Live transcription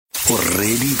o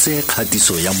reditse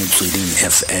kgatiso ya Motsweding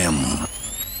FM.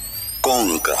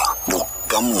 Konka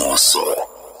bokamoso.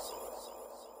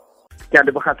 Ke a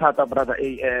leboga thata brother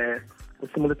o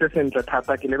simolotse sentle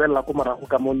thata ke lebella go morago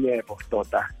ka monyebo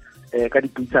tota ka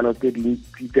dipuisano tse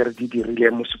di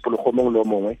dirile mo sepologomong lo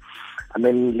mongwe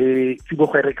amen le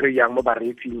tsibogo re kry-ang mo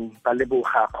baretsing ba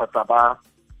leboga kgotsa ba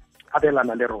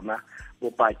abelana le rona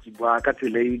bopaki ba ka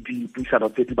tsele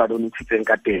dipuisano tse di ba donitsitseng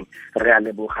ka teng re a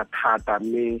leboga thata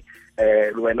mme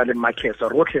le wena le Makheso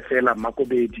rotlhe fela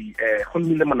Makobedi go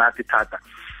nnile monate thata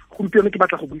gompieno ke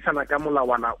batla go buisana ka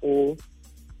molawana o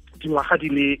dingwaga di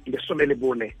le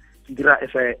 14 ke dira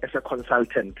as a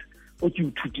consultant o ke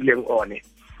uthutileng one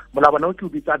molawana o ke o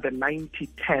bitsa the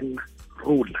 90-10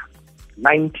 rule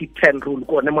 90-10 rule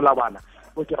ko ne molawana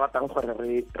o ke ratang gore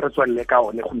re tswelle ka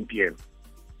one gompieno.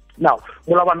 Now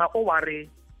molawana o wa re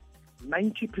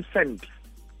 90%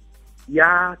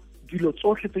 ya dilo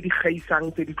tsotlhe tse di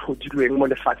gaisang tse di tlhodilweng mo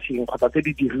lefatsheng kgotsa tse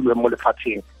di dirilweng mo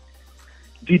lefatsheng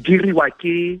di diriwa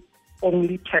ke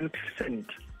only 10%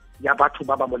 ya batho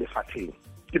ba ba mo lefatsheng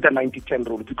ke the 90-10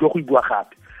 rule ke tlo go bua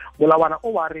gape molawana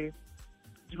o wa re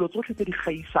dilo tsotlhe tse di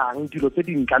gaisang dilo tse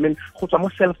di ntlamen go tswa mo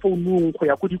cell phone-ung go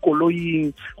ya go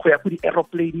dikoloing go ya go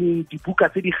di-aeroplaneng dibuka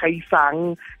tse di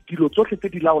gaisang dilo tsotlhe tse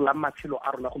di laolang matshelo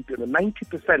a rona gompieno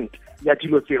 90% ya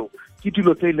dilo tseo ke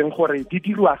dilo tse e leng gore di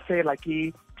dirwa fela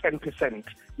ke 10%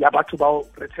 ya batho bao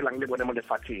re tshelang le bone mo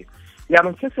lefatsheng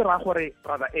yaanong se se raya gore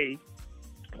brother A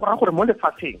go raya gore mo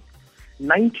lefatsheng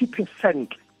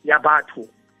 90% ya batho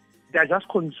they are just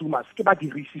consumers ke ba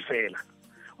dirisi fela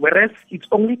whereas it's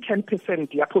only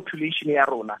 10% ya population ya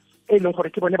rona e leng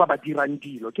gore ke bone ba dirang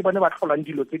dilo ke bone ba tlholang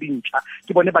dilo tse dintšha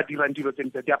ke bone ba dirang dilo tse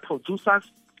ntse they are producers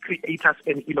creators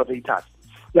and innovators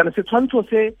yana se tshwantsho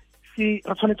se re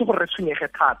tshwanetse gore re tshwenyege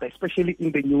thata especially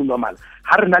in the new normal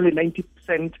ha re na le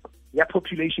 90% ya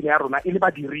population ya rona e le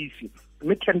ba dirisi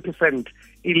mme 10%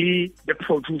 e le the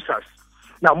producers.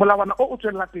 Now molawana o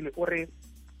tswela pele o re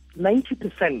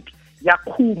 90% ya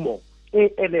khumo e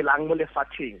elelang mo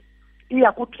lefatsheng e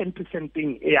ya go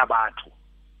 10% e ya batho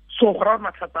so go ra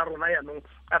mathata rona yanong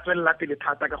a tswela pele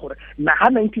thata ka gore na ha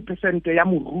 90% ya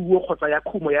moruo kgotsa ya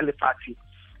khumo ya lefatshe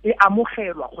e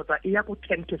amogelwa kgotsa e ya go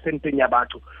 10% ya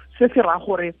batho se se ra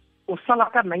gore o sala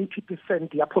ka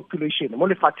 90% ya population mo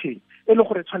lefatsheng e le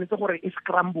gore tshwanetse gore e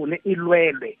scramble e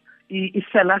lwele e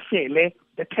selasele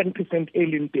the 10% e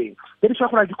leng teng there is why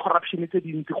go na le corruption tse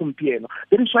dintsi gompieno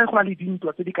there is why go na le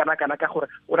dintwa tse di kana ka gore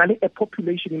o na le a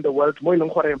population in the world mo e leng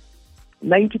gore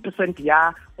 90%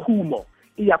 ya khumo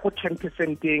e ya go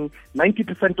 10%eng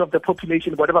 90% of the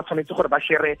population bone ba tshwanetse gore ba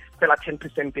share fela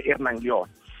 10% e re nang le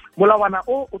yone molawana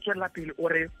o tswela pele o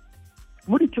re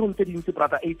mo ditheong tse dintsi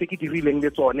brother a tse ke dirileng le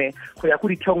tsone go ya go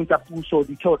ditheong tsa puso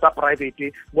ditheo tsa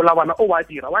private molawana o wa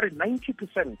dira wa re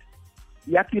 90%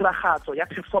 ya tiragatso ya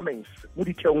performance mo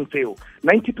ditheong tseo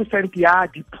 90% ya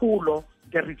dipholo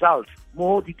the results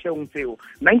mo ditheong tseo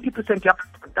 90% ya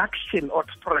production or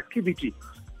productivity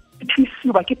it is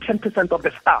about 10% of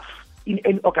the staff in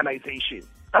any organization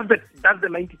that's the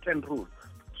 90-10 rule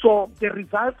so the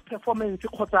results performance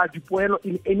kgotsa dipoelo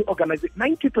in any organization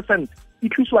 90%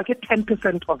 it is like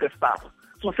 10% of the staff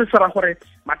so se se ra gore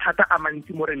mathata a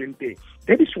mantsi mo re leng teng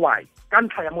that is why ka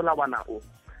ntlha ya molawana o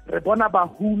re bona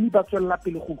bahumi ba tswella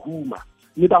pele go huma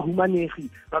le bahumanegi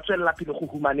ba tswella pele go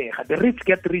humanega the rich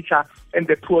get richer and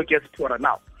the poor get poorer.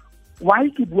 Now why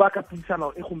ke bua ka puisano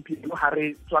e gompieno ha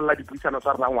re tswalla dipuisano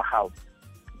tsa rona ngwagao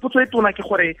potso e tona ke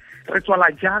gore re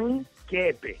tswala jang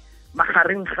kepe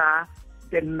magareng ga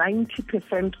the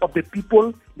 90% of the people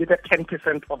le the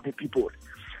 10% of the people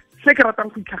se ke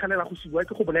ratang go itlhagelela go siwa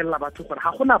ke go bolelela batho gore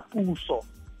ha gona puso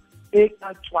e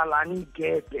ka tswalang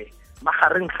kepe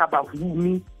magareng ga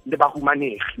bahumi le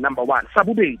bahumanegi number 1 sa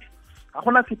bobedi ga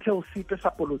gona setheo sepe sa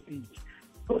politiki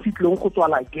go fitleng go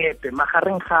tswala kepe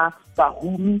magareng ga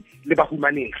bahumi le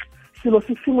bahumanegi selo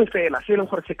se sengwe fela se leng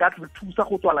gore se ka thusa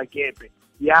go tswala kepe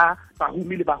ya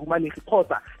bahumi le bahumanegi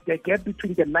kgotsa the gap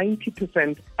between the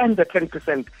 90% and the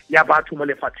 10% ya batho mo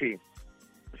lefatsheng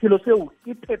selo seo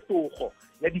ke phetogo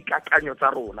ya dikakanyo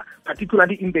tsa rona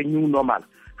particularly in the new normal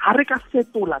ha re ka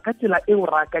fetola ka tsela e o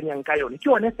raakanyang ka yone ke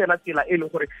yone fela tsela e leng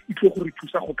gore e tle go re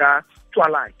thusa go ka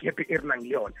tswala kepe e re nang le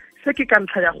yone se ke ka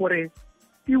ntlha ya gore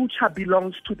future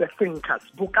belongs to the thinkers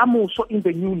bokamoso in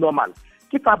the new normal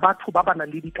ke tsa batho ba ba nang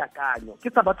le dikakanyo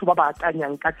ke tsa batho ba ba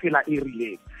akanyang ka tsela e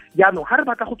rileng yaanong ha re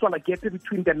batla go tswala gap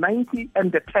between the 90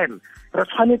 and the 10 re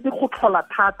tshwanetse go tlhola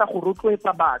thata go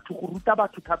rotloetsa batho go ruta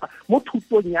batho thata mo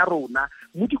thutong ya rona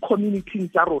mo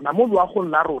di-community tsa rona mo loagong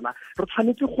la rona re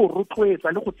tshwanetse go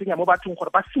rotloetsa le go tsenya mo bathong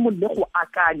gore ba simolole go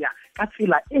akanya ka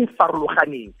tsela e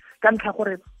farologaneng ka ntlha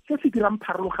gore se se dirang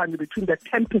pharologanyo between the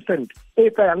 10% e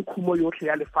tsayang khumo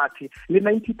yotlhe ya lefatshe le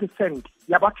 90%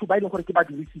 ya batho ba ile gore ke ba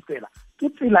dirisi fela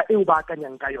ke tsela e o ba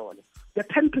akanyang ka yone. The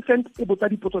 10% e botsa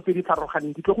dipotso tse di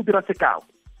farologaneng di tlo go dira sekao.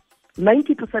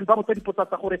 90% ba botsa dipotsa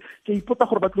tsa gore ke ipotsa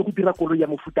gore ba tle go dira koloi ya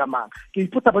mofuta mang, ke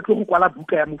ipotsa ba tle go kwala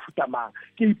buka ya mofuta mang,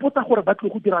 ke ipotsa gore ba tle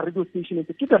go dira radio station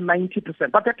ke the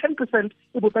 90%, but the 10%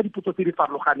 e botsa dipotso tse di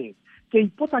farologaneng. Ke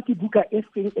ipotsa ke buka e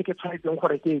feng e ke tshwanetseng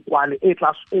gore ke e kwale e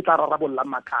tla rarabollang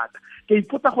mathata, ke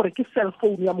ipotsa gore ke cell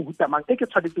phone ya mofuta mang e ke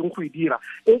tshwanetseng go e dira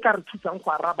e ka re thusang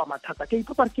go araba mathata, ke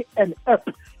ipotsa ke an app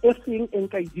e feng e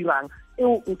nka e dirang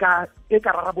e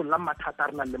ka rarabollang mathata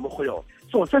re nang le mo go yone.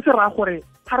 So se se raya gore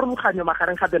pharologanyo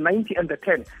magareng ga the 90 and the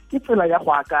 10 ke tsela ya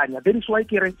go akanya. That is why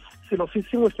ke re selo se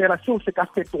sengwe fela seo se ka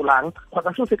fetolang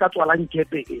kgotsa seo se ka tswalang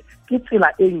kepe e ke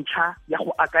tsela e ntšha ya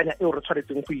go akanya e re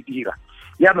tshwanetseng go e dira.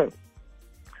 Yaanong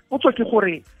potso ke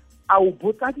gore a o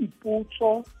botsa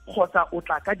dipotso kgotsa o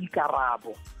tla ka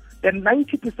dikarabo. The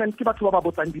 90% ke batho ba ba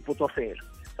botsang dipotso fela,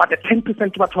 but the 10%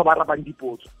 ke batho ba ba arabang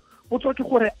dipotso. Potso ke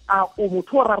gore a o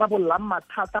motho o rarabollang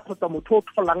mathata kgotsa motho o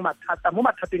tlholang mathata mo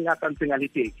mathateng a tsantseng a le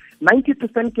teng.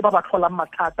 90% ke ba ba tlholang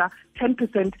mathata,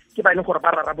 10% ke ba ile gore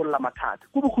ba rarabolla mathata.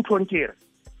 Go bokhutlong ke re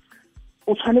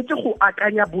o tshwanetse go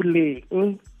akanya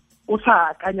boleng o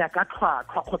sa akanya ka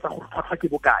tlhwatlhwa kgotsa gore tlhwatlhwa ke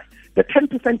bokae. The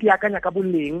 10% ya akanya ka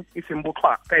boleng e seng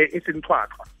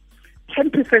tlhwatlhwa.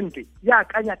 10% ya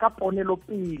akanya ka ponelo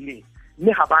pele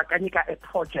mme ga ba akanye ka a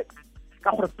project. Ka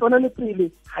gore ponelo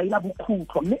pele ga ina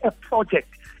bokhutlo mme a project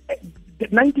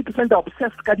 90% are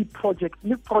obsessed ka di-project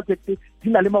mme project di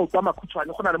na le maoto a makhutshwane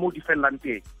go na le mo di fellang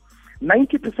teng.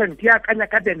 90% ya akanya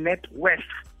ka the net worth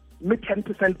mme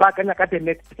 10% ba akanya ka the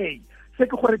net pay. Se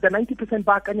ke gore the 90%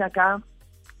 ba akanya ka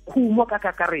khumo ka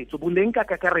kakaretso, boleng ka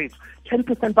kakaretso,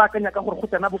 10% ba akanya ka gore go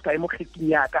tsena bokae mo kgetseng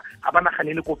yaka ga ba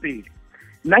naganele ko pele.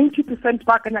 90%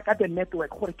 ba akanya ka the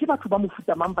network gore ke batho ba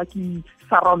mofuta mang ba ke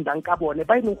surroundang ka bone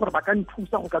ba ileng gore ba ka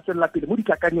nthusa go ka tswelela pele mo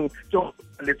dikakanyong tse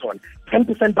le tsone.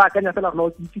 10% ba akanya fela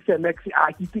no ke itse Max a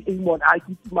ke itse Amon a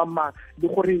ke itse mama le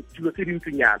gore dilo tse di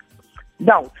ntseng yalo.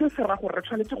 Now se se ra gore re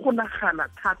tshwanetse go nagana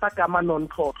thata ka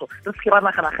manontlhotlho re se ra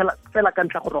nagana fela ka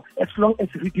ntlha gore as long as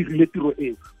re dirile tiro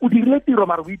eo o dirile tiro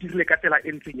mara o e dirile ka tsela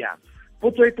e ntseng yang.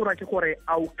 Potso e tora ke gore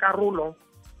a o karolo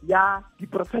ya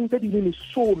dipersente di le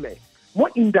 10 mo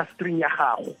industry ya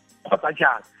gago kgotsa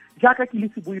jang jaaka ke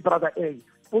le sebui brother A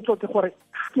potso ke gore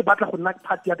ke batla go nna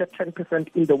part ya the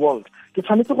 10% in the world ke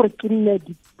tshwanetse gore ke nne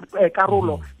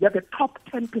karolo ya the top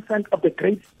 10% of the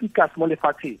great speakers mo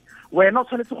lefatsheng. Wena o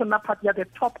tshwanetse go nna part ya the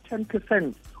top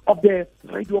 10% of the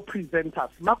radio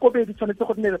presenters. Makobedi tshwanetse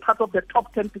go nne the part of the top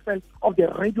 10% of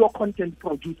the radio content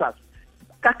producers.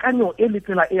 Kakanyo e le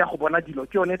tsela e ya go bona dilo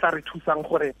ke yone tla re thusang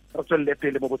gore re tswelle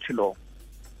pele mo botshelong.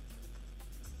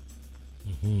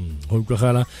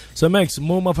 So Max,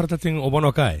 mo mafaratlhatlheng o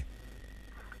bona kae?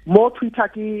 Mo Twitter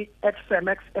ke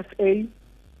 @FMXSA,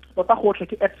 tota gotlhe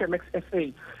ke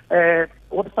 @FMXSA.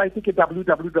 Website ke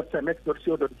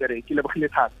www.fmx.co.za. Ke lebogile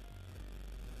thata.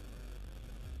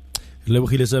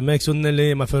 Lebogile sa Max o nne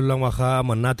le mafelo a ngwaga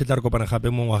monate tla re kopana gape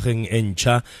mo ngwageng e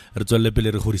ntšha re tswelele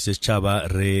pele re godise setšhaba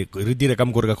re dire ka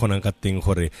mokore ka kgonang ka teng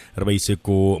gore re ba ise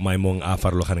ko maemong a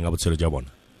farologaneng a botshelo jwa bona.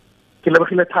 Ke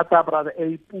lebogile thata brother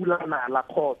A pula na la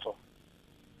khotso.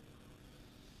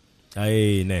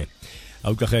 Ai ne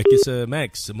a utlwa ke se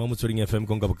Max mo motsweding FM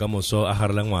konka bokamoso a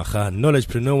gare la ngwaga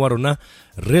Knowledgepreneur wa rona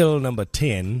real number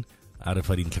 10 a re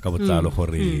fa dintlha ka botlalo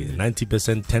gore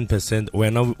 90% 10%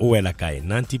 wena o wela kae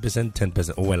 90%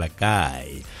 10% o wela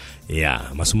kae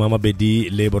ya masoma mabedi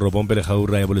le borobompe le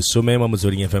gaura ya bolesome mo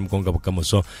motsweding FM konka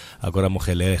bokamoso a kora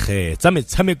mogelege tsa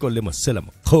metshameko le mosela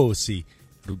mo khosi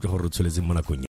re utlwa gore re tsholetse mo nakong